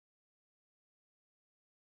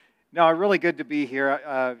No, really good to be here.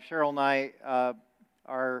 Cheryl and I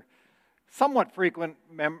are somewhat frequent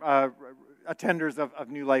attenders of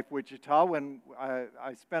New Life Wichita. When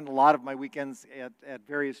I spend a lot of my weekends at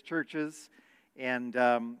various churches, and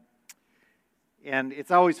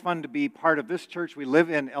it's always fun to be part of this church. We live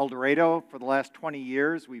in El Dorado for the last 20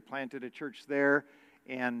 years. We planted a church there,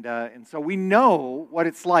 and so we know what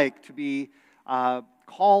it's like to be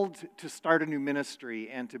called to start a new ministry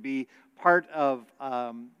and to be part of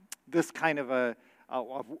this kind of a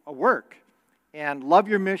work. And love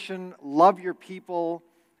your mission, love your people.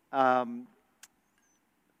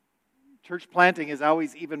 Church planting is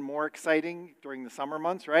always even more exciting during the summer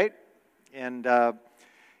months, right? And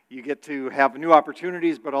you get to have new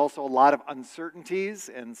opportunities, but also a lot of uncertainties.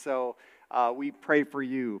 And so we pray for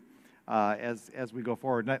you as we go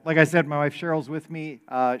forward. Like I said, my wife Cheryl's with me.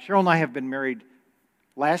 Cheryl and I have been married.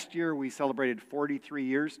 Last year we celebrated 43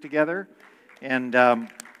 years together. And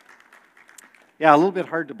yeah, a little bit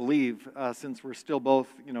hard to believe since we're still both,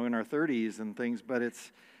 in our 30s and things. But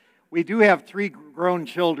we do have 3 grown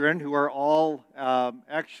children who are all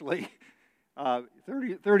actually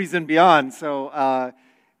 30s and beyond. So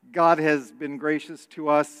God has been gracious to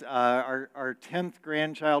us. Our 10th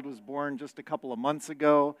grandchild was born just a couple of months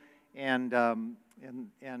ago, and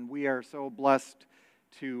we are so blessed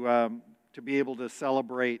to be able to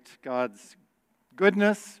celebrate God's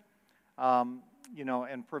goodness.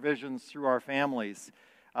 And provisions through our families.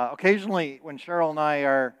 Occasionally, when Cheryl and I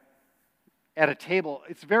are at a table,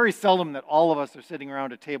 it's very seldom that all of us are sitting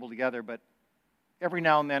around a table together, but every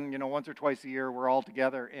now and then, once or twice a year, we're all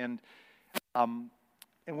together, and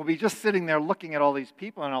we'll be just sitting there looking at all these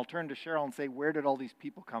people, and I'll turn to Cheryl and say, where did all these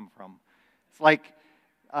people come from? It's like,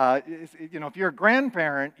 if you're a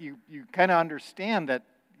grandparent, you kind of understand that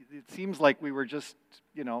it seems like we were just,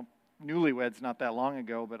 newlyweds not that long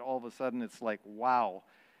ago, but all of a sudden it's like, wow,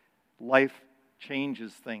 life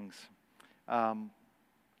changes things.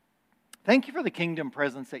 Thank you for the kingdom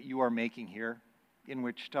presence that you are making here in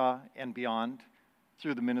Wichita and beyond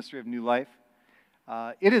through the ministry of New Life.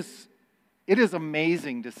 It is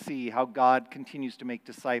amazing to see how God continues to make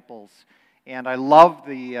disciples, and I love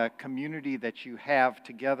the community that you have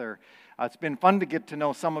together. It's been fun to get to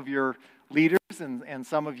know some of your leaders and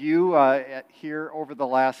some of you here over the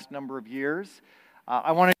last number of years.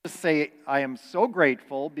 I want to just say I am so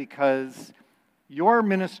grateful because your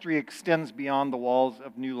ministry extends beyond the walls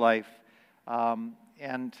of New Life.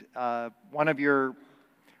 And one of your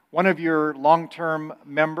long-term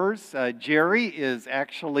members, Jerry, is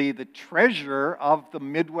actually the treasurer of the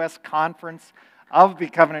Midwest Conference of the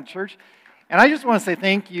Covenant Church. And I just want to say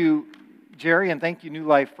thank you, Jerry, and thank you, New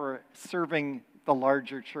Life, for serving the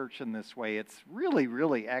larger church in this way. It's really,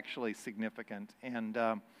 really actually significant. And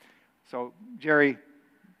so, Jerry,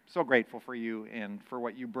 so grateful for you and for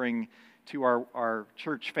what you bring to our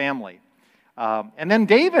church family. And then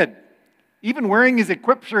David, even wearing his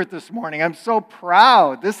Equip shirt this morning. I'm so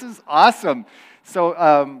proud. This is awesome.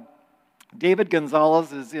 So David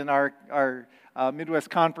Gonzalez is in our Midwest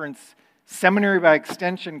Conference Seminary by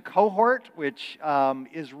Extension cohort, which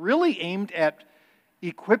is really aimed at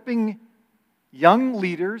equipping young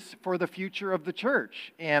leaders for the future of the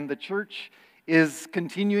church. And the church is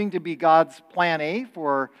continuing to be God's plan A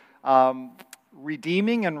for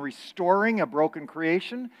redeeming and restoring a broken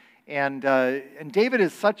creation. And David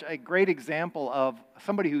is such a great example of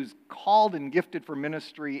somebody who's called and gifted for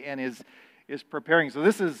ministry and is preparing. So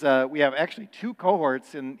this is, we have actually 2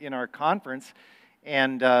 cohorts in our conference.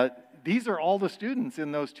 And these are all the students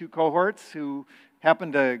in those 2 cohorts who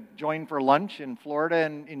happened to join for lunch in Florida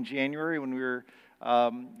in January when we were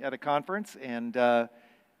at a conference. And I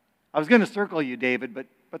was going to circle you, David,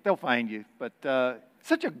 but they'll find you. But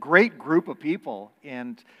such a great group of people,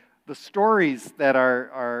 and the stories that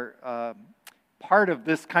are part of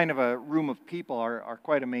this kind of a room of people are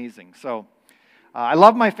quite amazing. So I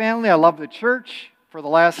love my family. I love the church. For the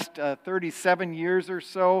last 37 years or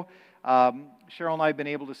so, Cheryl and I have been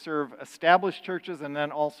able to serve established churches and then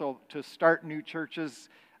also to start new churches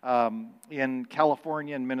in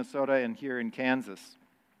California and Minnesota and here in Kansas.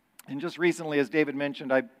 And just recently, as David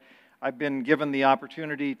mentioned, I've been given the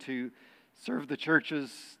opportunity to serve the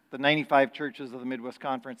churches, the 95 churches of the Midwest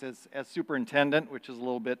Conference as superintendent, which is a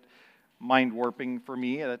little bit mind-warping for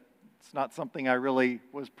me. It's not something I really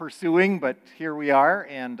was pursuing, but here we are,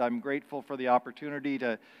 and I'm grateful for the opportunity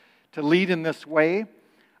to lead in this way.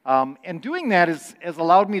 And doing that has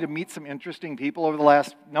allowed me to meet some interesting people over the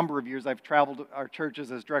last number of years. I've traveled our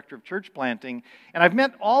churches as director of church planting, and I've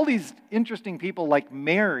met all these interesting people like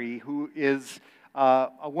Mary, who is a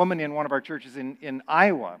woman in one of our churches in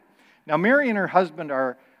Iowa. Now, Mary and her husband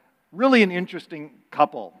are really an interesting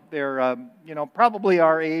couple. They're, probably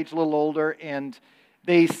our age, a little older, and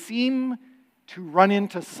they seem to run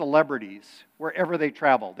into celebrities wherever they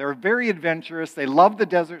travel. They're very adventurous. They love the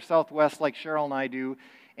desert Southwest like Cheryl and I do.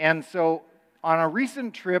 And so on a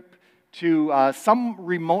recent trip to some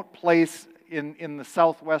remote place in the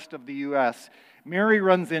southwest of the U.S., Mary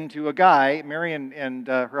runs into a guy. Mary and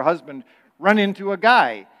her husband run into a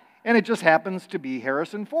guy, and it just happens to be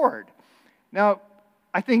Harrison Ford. Now,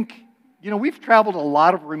 I think, we've traveled a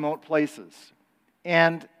lot of remote places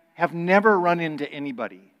and have never run into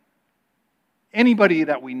anybody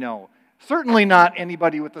that we know. Certainly not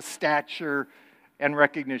anybody with the stature and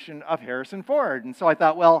recognition of Harrison Ford. And so I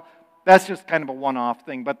thought, well, that's just kind of a one-off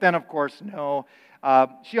thing. But then, of course, no.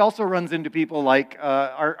 She also runs into people like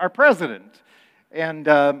our president. And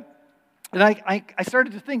I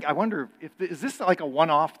started to think, I wonder, is this like a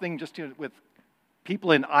one-off thing just with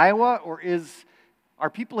people in Iowa, or are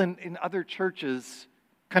people in other churches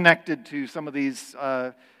connected to some of these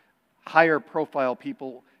higher profile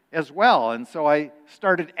people as well? And so I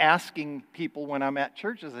started asking people when I'm at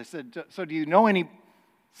churches. I said, so do you know any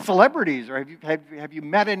celebrities, or have you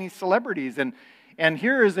met any celebrities? And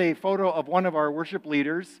here is a photo of one of our worship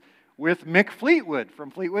leaders with Mick Fleetwood from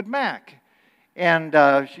Fleetwood Mac. And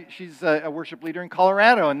she's a worship leader in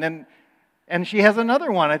Colorado. And she has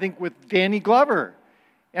another one, I think, with Danny Glover.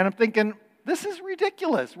 And I'm thinking, this is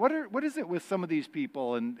ridiculous. What is it with some of these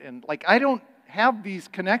people? And like, I don't have these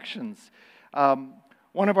connections.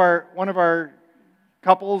 One of our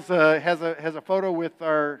couples has a photo with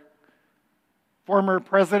our former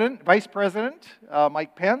vice president,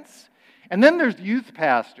 Mike Pence. And then there's youth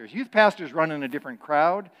pastors. Youth pastors run in a different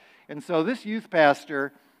crowd. And so this youth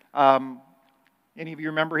pastor, any of you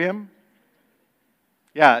remember him?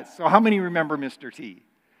 Yeah, so how many remember Mr. T?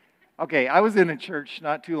 Okay, I was in a church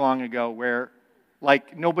not too long ago where,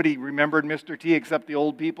 like, nobody remembered Mr. T except the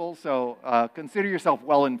old people, so consider yourself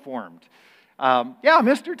well-informed. Yeah,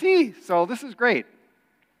 Mr. T, so this is great.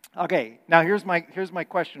 Okay, now here's my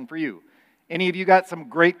question for you. Any of you got some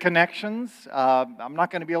great connections? I'm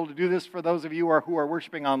not going to be able to do this for those of you who are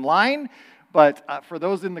worshiping online, but for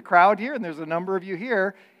those in the crowd here, and there's a number of you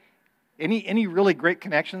here, any really great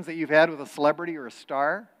connections that you've had with a celebrity or a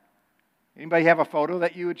star? Anybody have a photo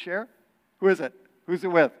that you would share? Who is it? Who's it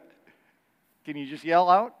with? Can you just yell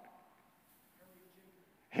out?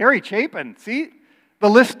 Harry Chapin. See? The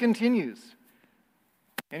list continues.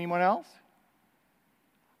 Anyone else?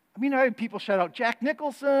 I mean, I had people shout out, Jack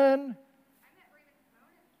Nicholson.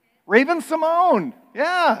 Raven Simone.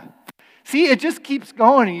 Yeah. See, it just keeps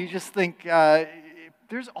going, and you just think,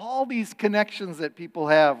 there's all these connections that people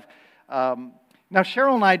have. Now,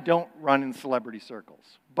 Cheryl and I don't run in celebrity circles,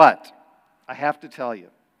 but I have to tell you,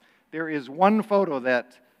 there is one photo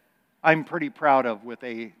that I'm pretty proud of with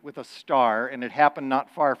a star, and it happened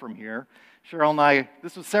not far from here. Cheryl and I,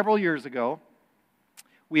 this was several years ago,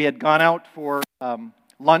 we had gone out for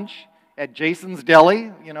lunch at Jason's Deli,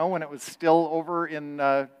 when it was still over in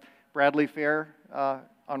Bradley Fair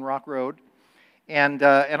on Rock Road. And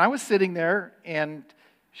I was sitting there, and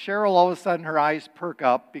Cheryl, all of a sudden, her eyes perk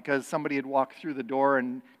up because somebody had walked through the door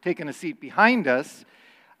and taken a seat behind us,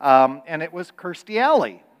 and it was Kirstie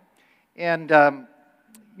Alley. And,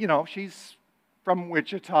 she's from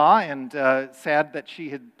Wichita, and sad that she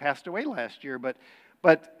had passed away last year, but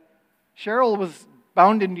Cheryl was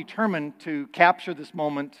bound and determined to capture this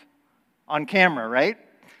moment on camera, right?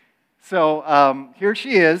 So here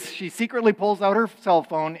she is. She secretly pulls out her cell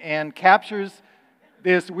phone and captures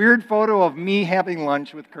this weird photo of me having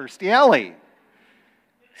lunch with Kirstie Alley.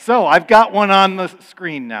 So I've got one on the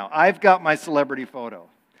screen now. I've got my celebrity photo.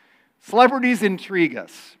 Celebrities intrigue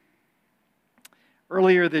us.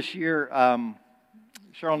 Earlier this year,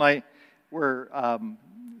 Cheryl and I were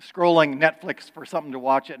scrolling Netflix for something to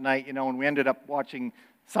watch at night, and we ended up watching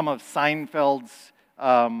some of Seinfeld's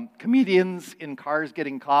comedians in cars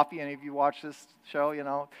getting coffee. Any of you watch this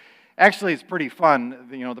show? Actually, it's pretty fun.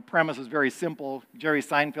 The premise is very simple. Jerry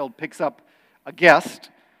Seinfeld picks up a guest,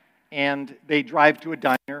 and they drive to a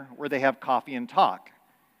diner where they have coffee and talk.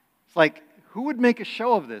 It's like, who would make a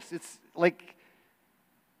show of this? It's like,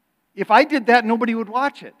 if I did that, nobody would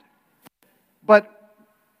watch it. But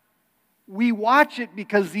we watch it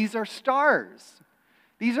because these are stars.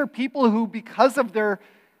 These are people who, because of their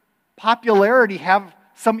popularity, have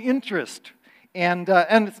some interest. And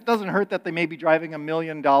it doesn't hurt that they may be driving $1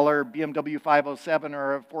 million BMW 507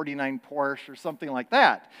 or a 49 Porsche or something like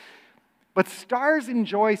that. But stars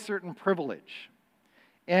enjoy certain privilege.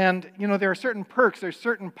 And, there are certain perks, there's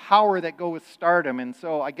certain power that go with stardom. And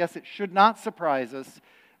so I guess it should not surprise us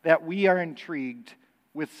that we are intrigued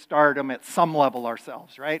with stardom at some level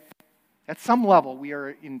ourselves, right? At some level, we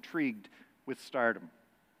are intrigued with stardom.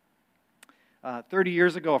 30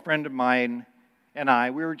 years ago, a friend of mine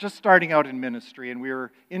and we were just starting out in ministry, and we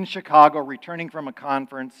were in Chicago returning from a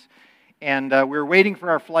conference, and we were waiting for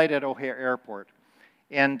our flight at O'Hare Airport.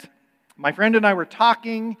 And my friend and I were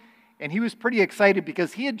talking, and he was pretty excited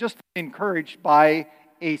because he had just been encouraged by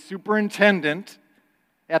a superintendent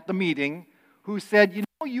at the meeting who said, you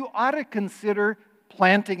know, you ought to consider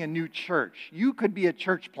planting a new church. You could be a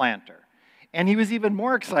church planter. And he was even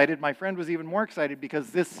more excited, my friend was even more excited, because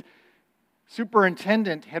this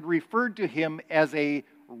superintendent had referred to him as a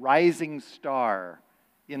rising star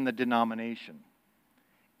in the denomination.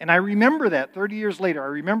 And I remember that 30 years later. I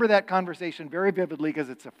remember that conversation very vividly because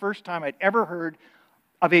it's the first time I'd ever heard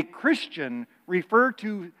of a Christian refer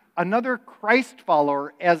to another Christ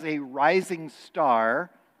follower as a rising star.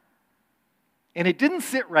 And it didn't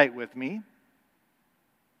sit right with me.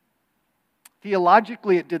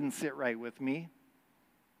 Theologically, it didn't sit right with me.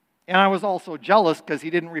 And I was also jealous because he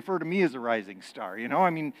didn't refer to me as a rising star, you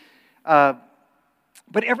know?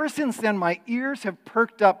 But ever since then, my ears have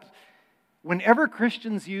perked up whenever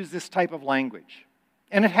Christians use this type of language.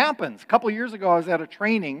 And it happens. A couple of years ago, I was at a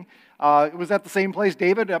training. It was at the same place,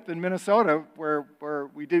 David, up in Minnesota, where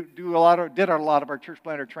we did a lot of our church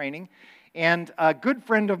planter training. And a good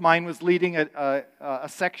friend of mine was leading a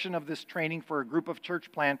section of this training for a group of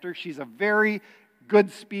church planters. She's a very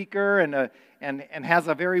good speaker and has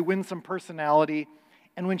a very winsome personality.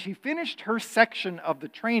 And when she finished her section of the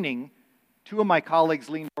training, two of my colleagues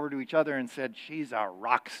leaned over to each other and said, "She's a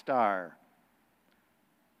rock star."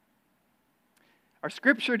 Our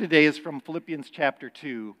scripture today is from Philippians chapter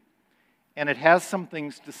 2, and it has some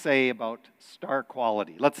things to say about star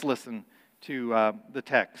quality. Let's listen to the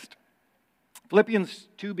text. Philippians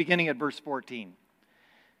 2, beginning at verse 14.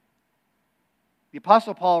 The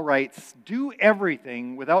Apostle Paul writes, "Do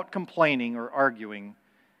everything without complaining or arguing,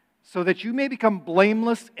 so that you may become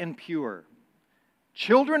blameless and pure,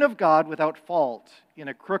 children of God without fault in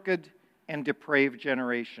a crooked and depraved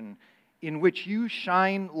generation, in which you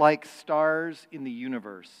shine like stars in the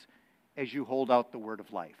universe as you hold out the word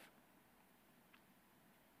of life."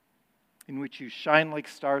 In which you shine like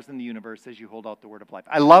stars in the universe as you hold out the word of life.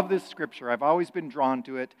 I love this scripture. I've always been drawn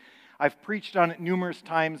to it. I've preached on it numerous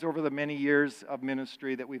times over the many years of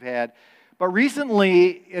ministry that we've had. But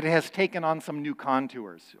recently, it has taken on some new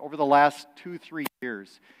contours over the last 2-3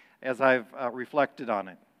 years as I've reflected on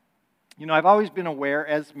it. You know, I've always been aware,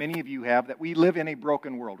 as many of you have, that we live in a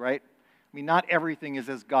broken world, right? I mean, not everything is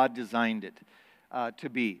as God designed it to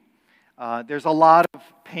be. There's a lot of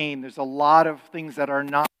pain. There's a lot of things that are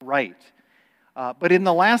not right. But in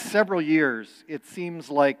the last several years, it seems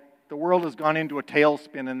like the world has gone into a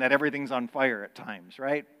tailspin and that everything's on fire at times,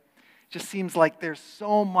 right? It just seems like there's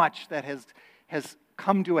so much that has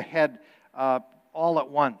come to a head all at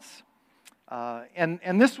once.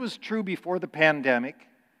 And this was true before the pandemic.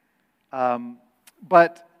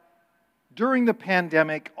 But during the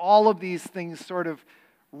pandemic, all of these things sort of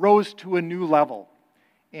rose to a new level.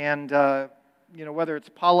 And, whether it's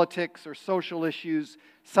politics or social issues,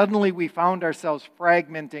 suddenly we found ourselves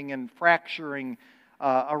fragmenting and fracturing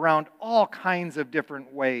around all kinds of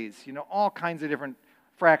different ways, all kinds of different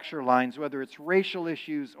fracture lines, whether it's racial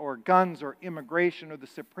issues or guns or immigration or the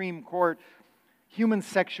Supreme Court, human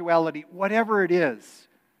sexuality, whatever it is,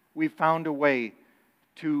 we've found a way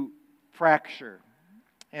to fracture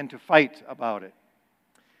and to fight about it.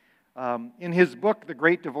 In his book, The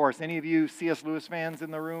Great Divorce, any of you C.S. Lewis fans in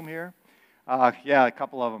the room here? Yeah, a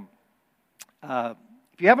couple of them.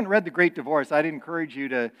 If you haven't read The Great Divorce, I'd encourage you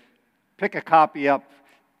to pick a copy up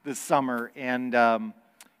this summer and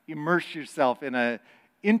immerse yourself in an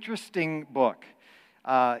interesting book.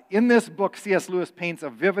 In this book, C.S. Lewis paints a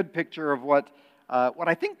vivid picture of what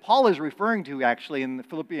I think Paul is referring to actually in the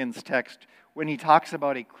Philippians text when he talks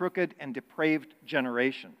about a crooked and depraved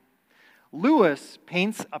generation. Lewis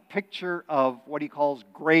paints a picture of what he calls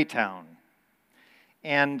Greytown.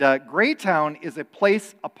 And Greytown is a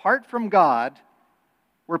place apart from God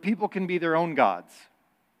where people can be their own gods,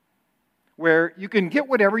 where you can get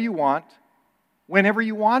whatever you want whenever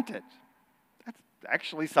you want it. That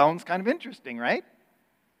actually sounds kind of interesting, right?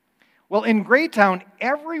 Well, in Greytown,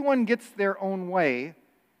 everyone gets their own way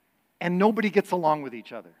and nobody gets along with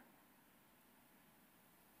each other.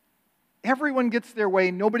 Everyone gets their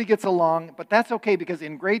way, nobody gets along, but that's okay because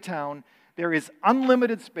in Greytown, there is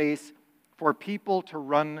unlimited space for people to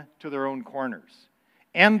run to their own corners.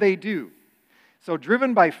 And they do. So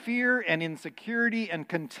driven by fear and insecurity and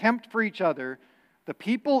contempt for each other, the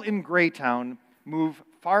people in Greytown move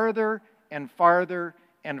farther and farther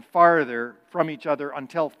and farther from each other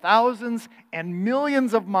until thousands and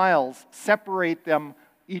millions of miles separate them,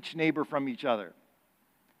 each neighbor from each other.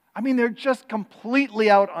 I mean, they're just completely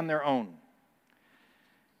out on their own.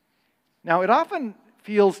 Now, it often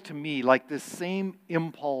feels to me like this same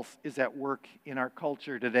impulse is at work in our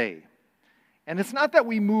culture today. And it's not that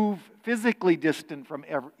we move physically distant from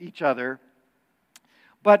each other,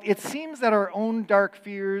 but it seems that our own dark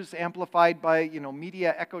fears, amplified by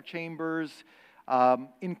media echo chambers,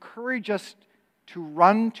 encourage us to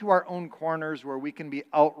run to our own corners where we can be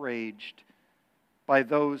outraged by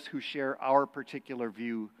those who share our particular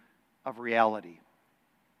view of reality.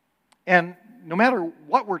 And no matter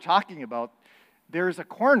what we're talking about, there's a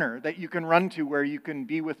corner that you can run to where you can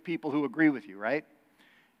be with people who agree with you, right?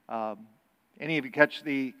 Any of you catch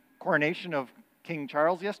the coronation of King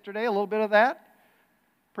Charles yesterday? A little bit of that?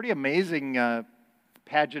 Pretty amazing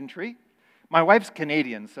pageantry. My wife's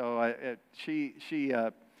Canadian, so she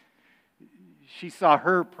saw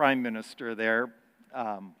her prime minister there,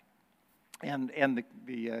 and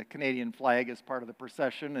the Canadian flag as part of the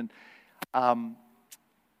procession.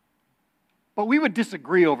 But we would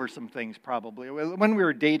disagree over some things probably. When we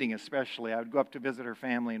were dating especially, I would go up to visit her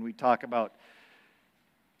family and we'd talk about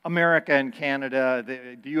America and Canada,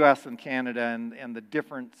 the U.S. and Canada, and the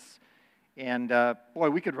difference. And boy,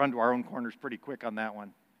 we could run to our own corners pretty quick on that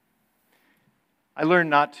one. I learned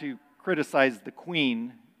not to criticize the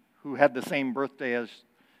Queen, who had the same birthday as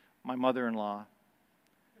my mother-in-law.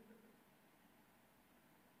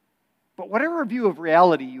 But whatever view of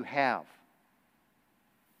reality you have,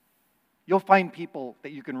 you'll find people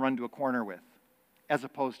that you can run to a corner with, as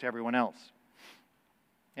opposed to everyone else.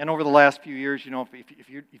 And over the last few years, if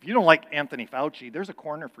you don't like Anthony Fauci, there's a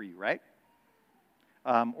corner for you, right?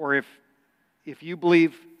 Or if you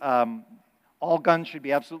believe all guns should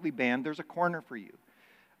be absolutely banned, there's a corner for you.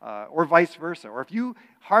 Or vice versa. Or if you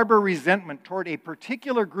harbor resentment toward a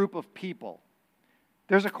particular group of people,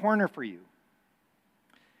 there's a corner for you.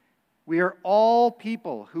 We are all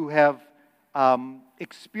people who have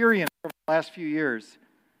experienced over the last few years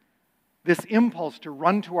this impulse to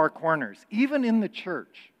run to our corners, even in the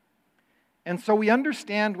church. And so we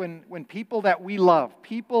understand when people that we love,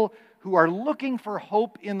 people who are looking for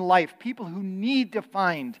hope in life, people who need to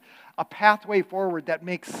find a pathway forward that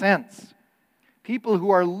makes sense, people who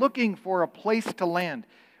are looking for a place to land,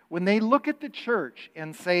 when they look at the church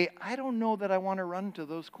and say, I don't know that I want to run to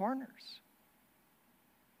those corners.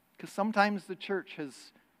 Because sometimes the church has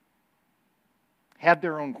had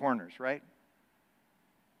their own corners, right?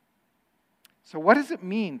 So what does it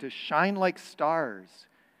mean to shine like stars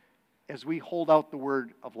as we hold out the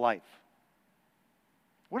word of life?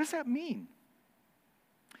 What does that mean?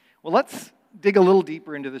 Well, let's dig a little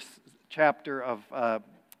deeper into this chapter of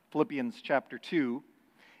Philippians chapter 2.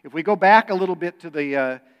 If we go back a little bit to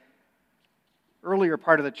the earlier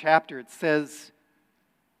part of the chapter, it says,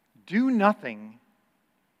 do nothing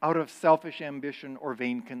out of selfish ambition or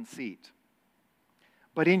vain conceit,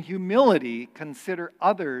 but in humility consider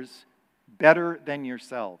others better than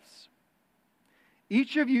yourselves.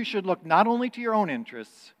 Each of you should look not only to your own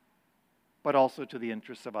interests, but also to the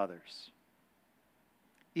interests of others.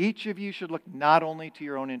 Each of you should look not only to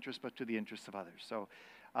your own interests, but to the interests of others. So,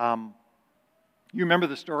 you remember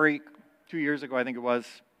the story 2 years ago, I think it was,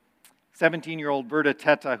 17-year-old Verda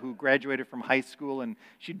Teta, who graduated from high school, and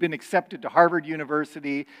she'd been accepted to Harvard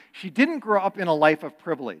University. She didn't grow up in a life of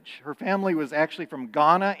privilege. Her family was actually from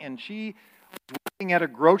Ghana, and she was working at a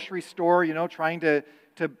grocery store, trying to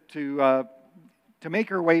make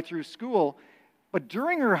her way through school. But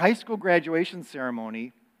during her high school graduation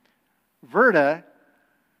ceremony, Verda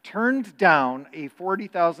turned down a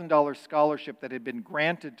 $40,000 scholarship that had been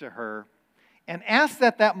granted to her and asked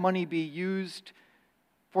that money be used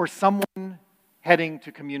for someone heading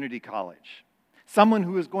to community college, someone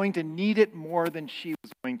who was going to need it more than she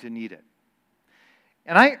was going to need it.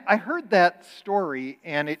 And I heard that story,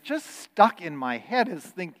 and it just stuck in my head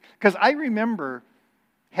because I remember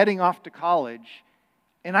heading off to college,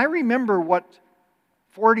 and I remember what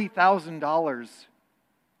 $40,000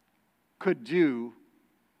 could do.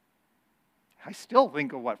 I still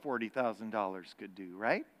think of what $40,000 could do,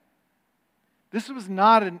 right? This was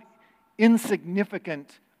not an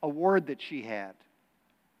insignificant award that she had.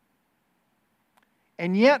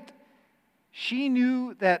 And yet, she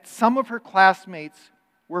knew that some of her classmates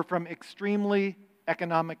were from extremely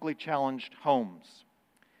economically challenged homes.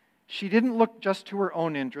 She didn't look just to her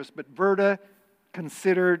own interests, but Verda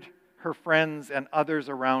considered her friends and others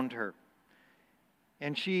around her.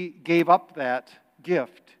 And she gave up that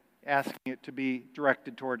gift, asking it to be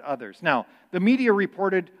directed toward others. Now, the media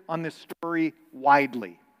reported on this story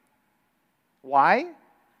widely. Why?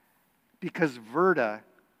 because Verda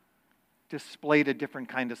displayed a different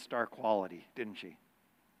kind of star quality, didn't she?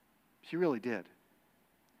 She really did.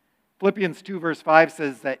 Philippians 2 verse 5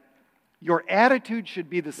 says that your attitude should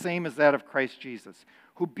be the same as that of Christ Jesus,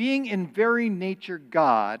 who being in very nature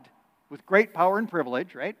God, with great power and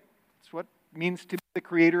privilege, right? That's what it means to be the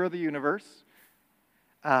creator of the universe.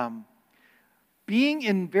 Being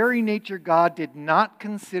in very nature God did not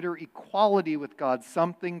consider equality with God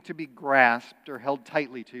something to be grasped or held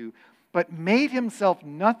tightly to, but made himself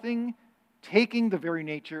nothing, taking the very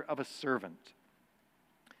nature of a servant.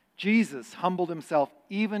 Jesus humbled himself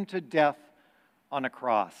even to death on a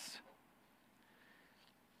cross.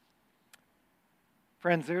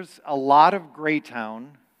 Friends, there's a lot of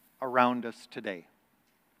Greytown around us today.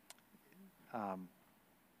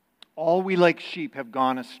 All we like sheep have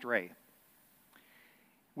gone astray.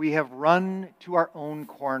 We have run to our own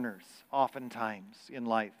corners oftentimes in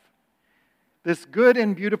life. This good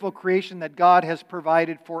and beautiful creation that God has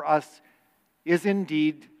provided for us is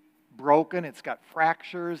indeed broken. It's got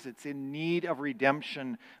fractures. It's in need of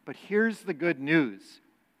redemption. But here's the good news.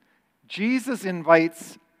 Jesus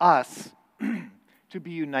invites us to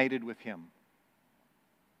be united with him.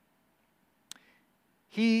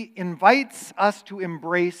 He invites us to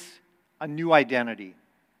embrace a new identity,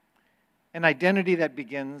 an identity that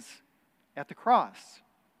begins at the cross.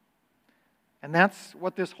 And that's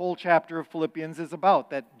what this whole chapter of Philippians is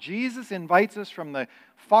about, that Jesus invites us from the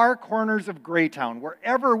far corners of Greytown,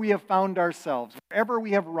 wherever we have found ourselves, wherever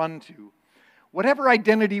we have run to, whatever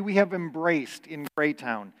identity we have embraced in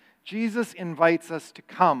Greytown, Jesus invites us to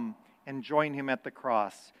come and join him at the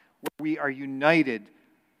cross, where we are united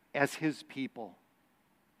as his people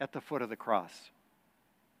at the foot of the cross.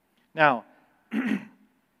 Now,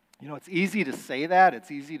 it's easy to say that. It's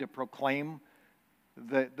easy to proclaim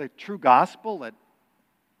the true gospel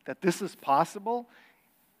that this is possible.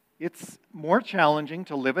 It's more challenging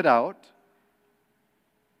to live it out.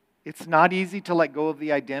 It's not easy to let go of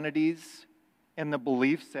the identities and the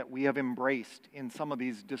beliefs that we have embraced in some of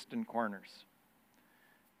these distant corners.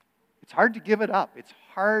 It's hard to give it up. It's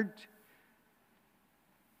hard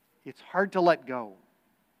to let go.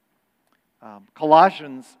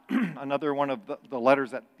 Colossians, another one of the letters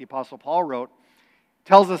that the Apostle Paul wrote,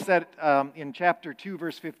 tells us that in chapter 2,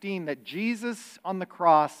 verse 15, that Jesus on the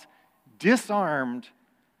cross disarmed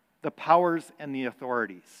the powers and the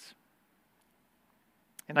authorities.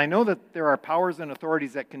 And I know that there are powers and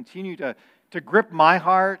authorities that continue to grip my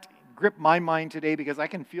heart, grip my mind today, because I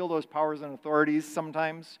can feel those powers and authorities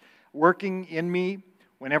sometimes working in me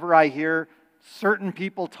whenever I hear certain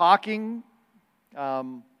people talking,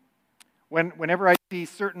 whenever I see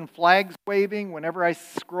certain flags waving, whenever I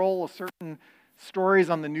scroll certain stories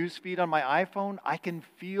on the news feed on my iPhone, I can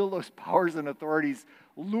feel those powers and authorities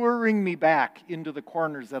luring me back into the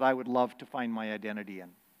corners that I would love to find my identity in.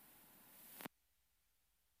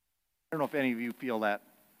 I don't know if any of you feel that,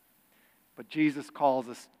 but Jesus calls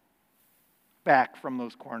us back from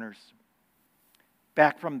those corners,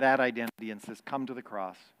 back from that identity, and says, come to the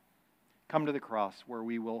cross. Come to the cross where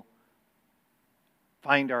we will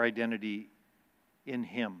find our identity in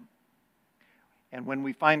him. And when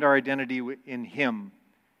we find our identity in him,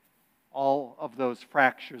 all of those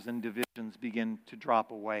fractures and divisions begin to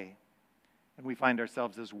drop away. And we find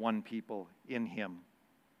ourselves as one people in him.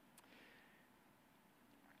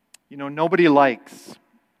 Nobody likes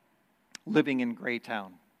living in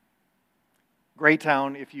Greytown.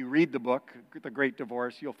 Greytown, if you read the book, The Great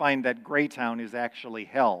Divorce, you'll find that Greytown is actually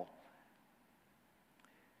hell.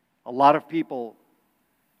 A lot of people,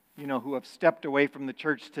 who have stepped away from the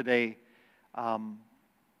church today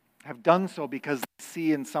have done so because they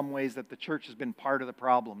see in some ways that the church has been part of the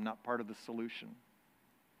problem, not part of the solution.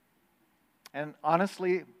 And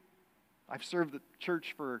honestly, I've served the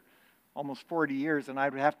church for almost 40 years, and I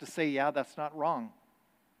would have to say, yeah, that's not wrong.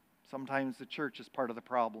 Sometimes the church is part of the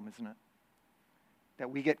problem, isn't it?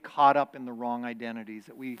 That we get caught up in the wrong identities,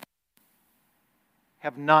 that we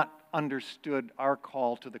have not understood our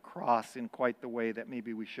call to the cross in quite the way that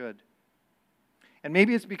maybe we should. And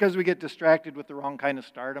maybe it's because we get distracted with the wrong kind of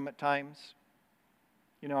stardom at times.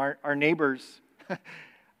 Our neighbors,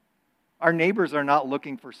 our neighbors are not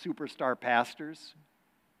looking for superstar pastors.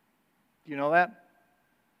 Do you know that?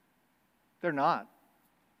 They're not.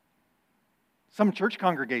 Some church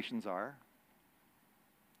congregations are.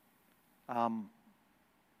 But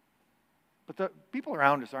the people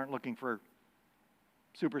around us aren't looking for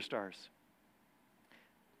superstars.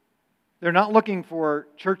 They're not looking for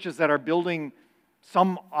churches that are building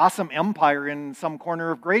some awesome empire in some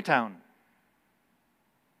corner of Greytown.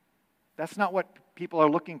 That's not what people are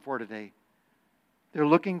looking for today. They're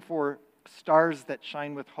looking for stars that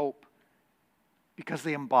shine with hope because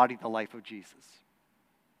they embody the life of Jesus.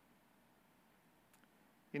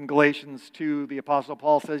 In Galatians 2, the Apostle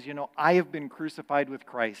Paul says, I have been crucified with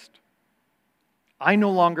Christ. I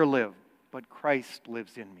no longer live, but Christ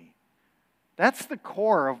lives in me. That's the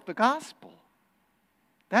core of the gospel.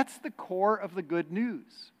 That's the core of the good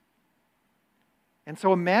news. And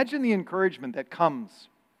so imagine the encouragement that comes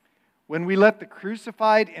when we let the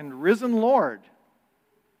crucified and risen Lord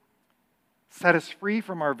set us free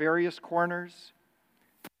from our various corners,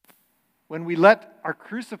 when we let our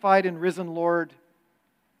crucified and risen Lord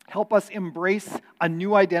help us embrace a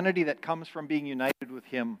new identity that comes from being united with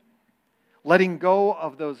Him, letting go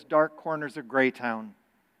of those dark corners of Greytown,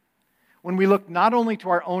 when we look not only to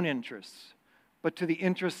our own interests, but to the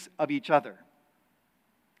interests of each other,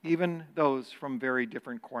 even those from very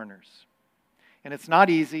different corners. And it's not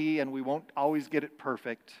easy, and we won't always get it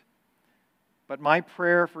perfect, but my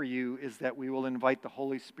prayer for you is that we will invite the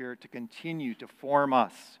Holy Spirit to continue to form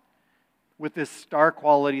us with this star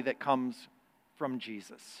quality that comes from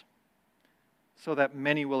Jesus, so that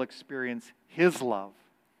many will experience His love,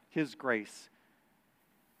 His grace,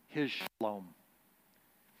 His shalom.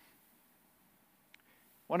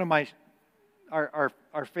 One of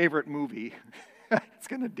our favorite movie, it's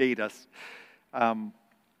going to date us. One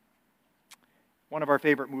of our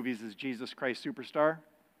favorite movies is Jesus Christ Superstar,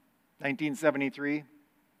 1973,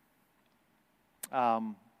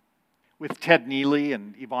 with Ted Neely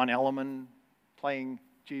and Yvonne Elliman playing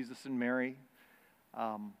Jesus and Mary.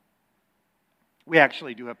 We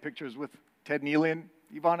actually do have pictures with Ted Neely and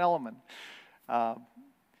Yvonne Elliman.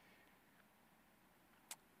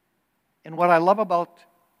 And what I love about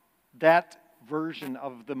that version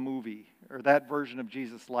of the movie, or that version of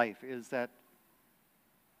Jesus' life, is that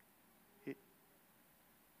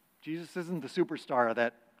Jesus isn't the superstar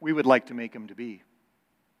that we would like to make Him to be.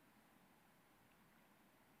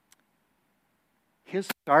 His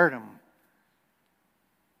stardom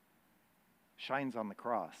shines on the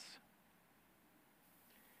cross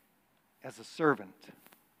as a servant,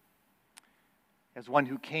 as one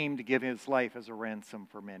who came to give His life as a ransom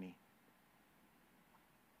for many.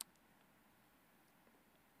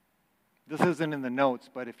 This isn't in the notes,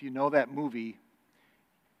 but if you know that movie,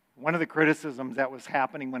 one of the criticisms that was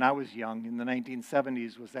happening when I was young in the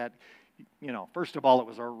 1970s was that, first of all, it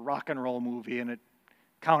was a rock and roll movie and it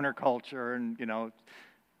counterculture, and,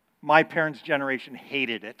 my parents' generation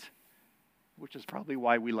hated it, which is probably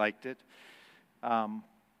why we liked it.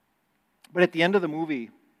 But at the end of the movie,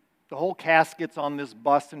 the whole cast gets on this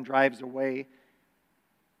bus and drives away,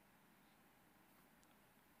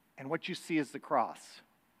 and what you see is the cross.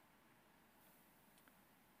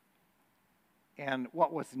 And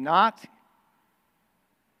what was not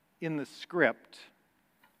in the script,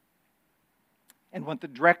 and what the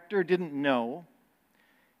director didn't know,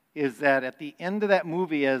 is that at the end of that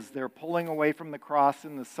movie, as they're pulling away from the cross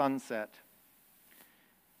in the sunset,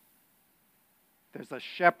 there's a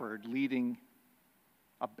shepherd leading,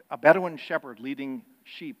 a Bedouin shepherd leading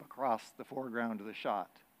sheep across the foreground of the shot.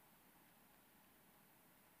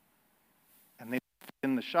 And they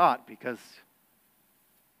in the shot because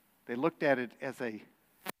they looked at it as a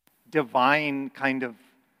divine kind of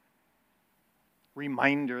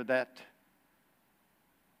reminder that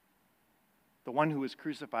the one who was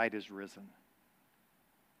crucified is risen.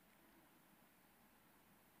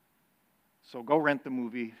 So go rent the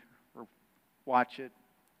movie or watch it.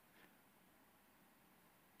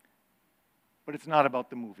 But it's not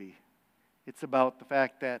about the movie. It's about the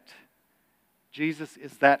fact that Jesus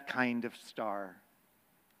is that kind of star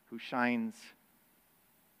who shines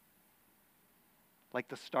like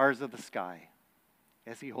the stars of the sky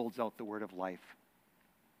as He holds out the word of life.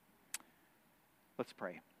 Let's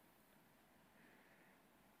pray.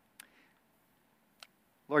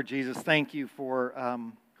 Lord Jesus, thank You for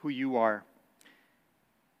who You are,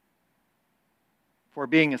 for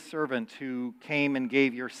being a servant who came and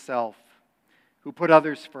gave Yourself, who put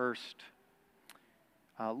others first.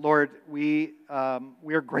 Lord, we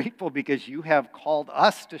are grateful because You have called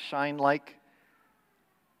us to shine like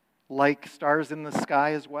stars in the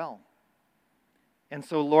sky as well. And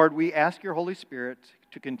so, Lord, we ask Your Holy Spirit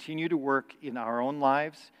to continue to work in our own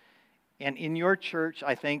lives and in Your church.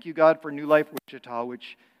 I thank You, God, for New Life Wichita,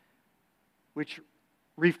 which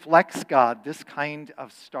reflects, God, this kind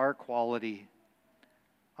of star quality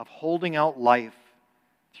of holding out life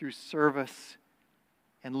through service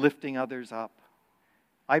and lifting others up.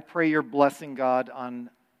 I pray Your blessing, God, on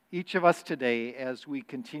each of us today as we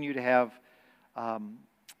continue to have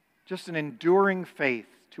just an enduring faith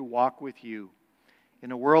to walk with You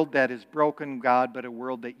in a world that is broken, God, but a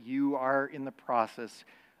world that You are in the process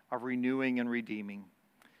of renewing and redeeming.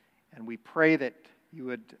 And we pray that you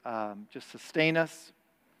would just sustain us.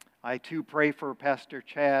 I too pray for Pastor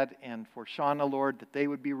Chad and for Shauna, Lord, that they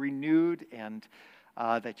would be renewed and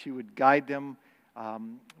that you would guide them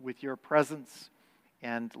with your presence.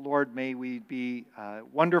 And Lord, may we be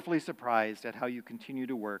wonderfully surprised at how you continue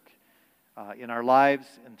to work in our lives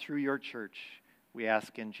and through your church. We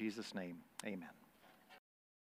ask in Jesus' name, amen.